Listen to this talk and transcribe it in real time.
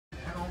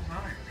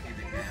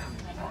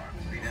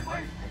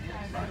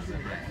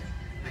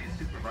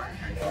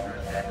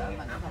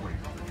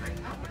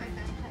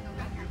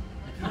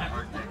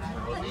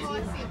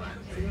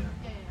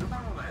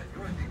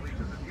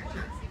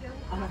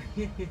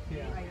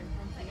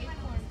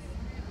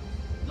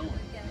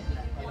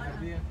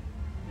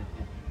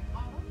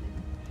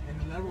En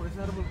el árbol,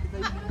 ese árbol que está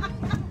ahí,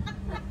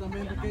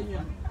 también pequeño.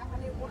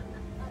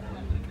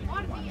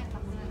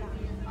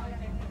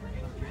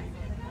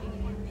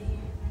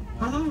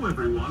 Hello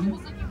everyone.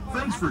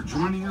 Thanks for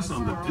joining us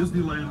on the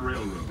Disneyland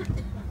Railroad.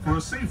 For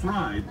a safe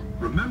ride,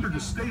 remember to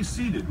stay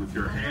seated with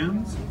your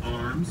hands,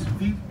 arms,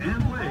 feet,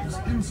 and legs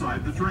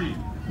inside the train.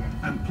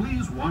 And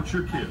please watch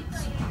your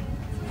kids.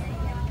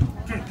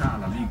 ¿Qué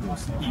tal,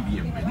 amigos? Y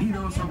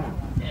bienvenidos a bordo.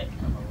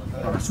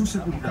 Para su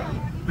seguridad,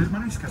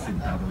 permanezca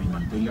sentado y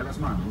mantenga las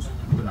manos,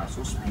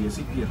 brazos, pies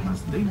y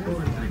piernas dentro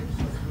del tren.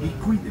 Y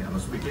cuide a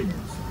los pequeños.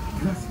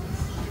 Gracias.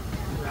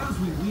 As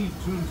we leave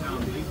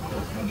Toontown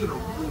April, we get a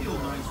real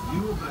nice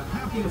view of the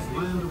happiest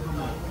land of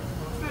them all,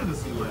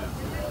 Fantasyland.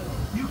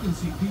 You can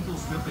see people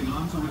stepping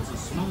onto It's a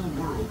Small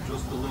World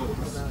just below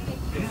us. And,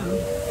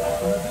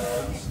 off in the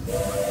distance,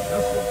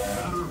 majestic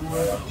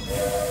Matterhorn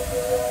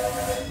Mountain.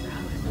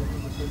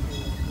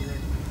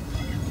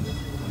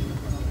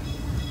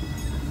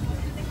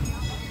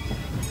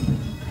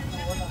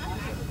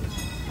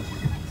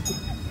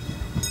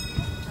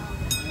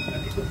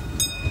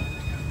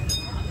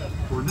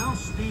 We're now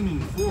steaming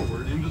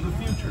forward into the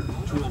future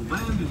to a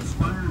land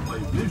inspired by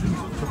visions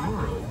of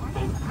tomorrow,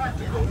 both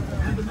practical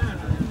and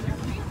imagined.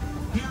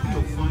 Here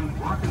you'll find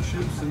rocket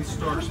ships and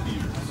star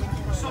speeders,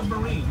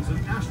 submarines and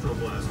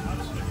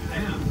astroblasters,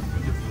 and,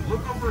 if you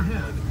look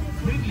overhead,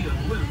 maybe a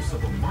glimpse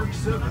of a Mark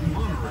 7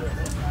 monorail.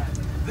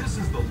 This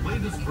is the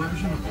latest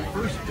version of the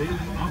first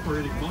daily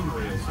operating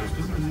monorail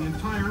system in the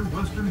entire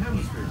Western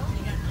Hemisphere,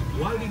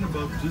 gliding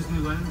above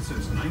Disneyland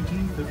since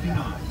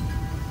 1959.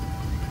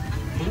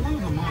 Below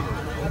the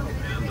monorail,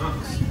 and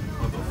us,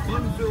 are the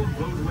fun-filled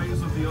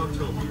roadways of the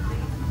Autopia.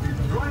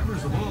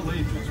 Drivers of all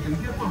ages can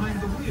get behind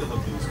the wheel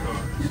of these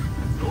cars.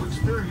 No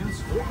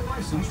experience or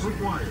license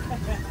required.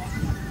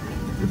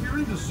 If you're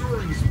into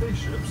soaring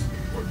spaceships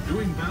or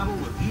doing battle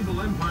with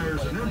evil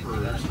empires and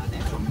emperors,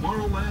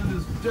 Tomorrowland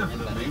is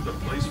definitely the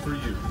place for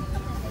you.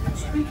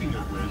 Speaking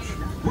of which,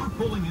 we're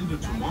pulling into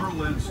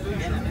Tomorrowland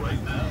Station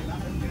right now.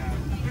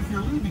 If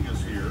you're leaving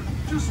us here,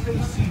 just stay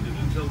seated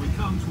until we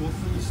come to a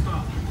full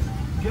stop.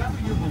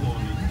 Gather your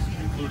belongings,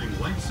 including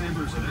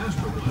lightsabers and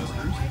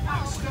astroblasters,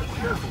 and step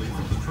carefully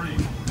from the train.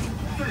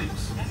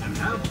 Thanks, and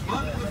have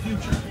fun in the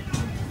future.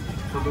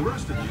 For the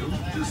rest of you,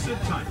 just sit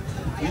tight.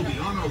 We'll be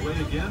on our way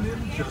again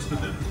in just a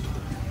minute.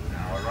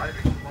 Now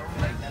arriving tomorrow.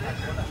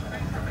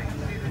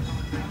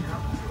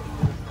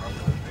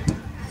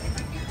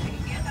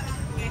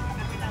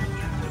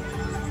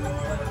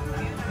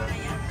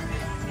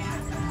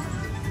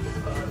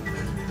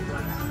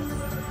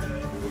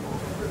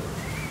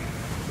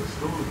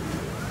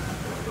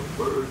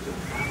 Birds and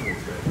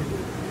animals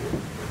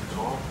that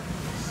talk,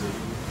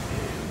 sing,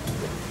 and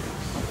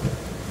dance.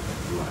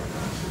 Like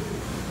I said,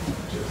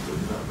 just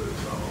another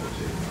tall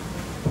tale.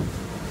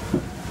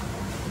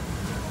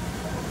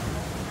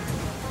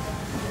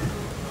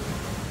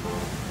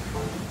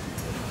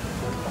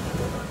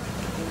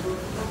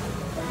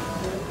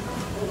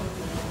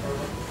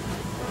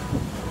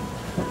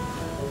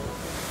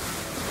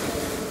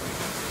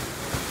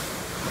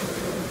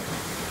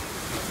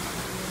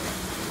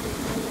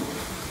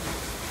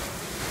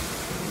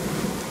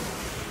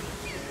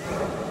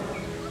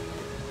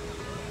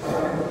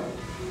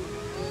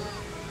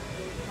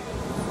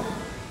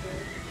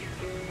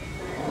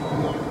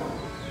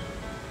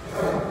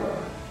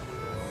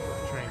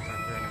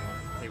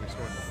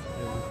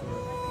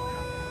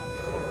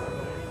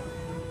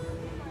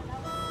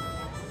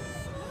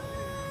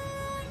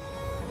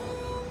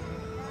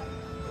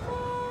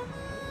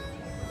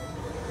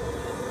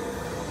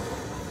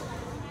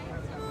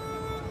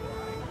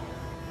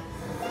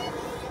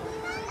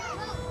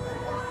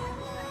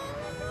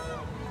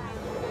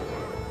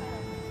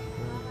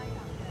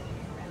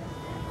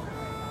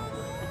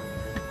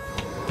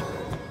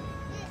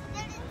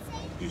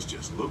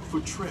 Just look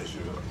for treasure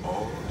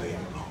all day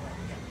long.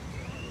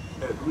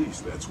 At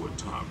least that's what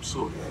Tom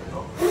Sawyer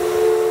thought.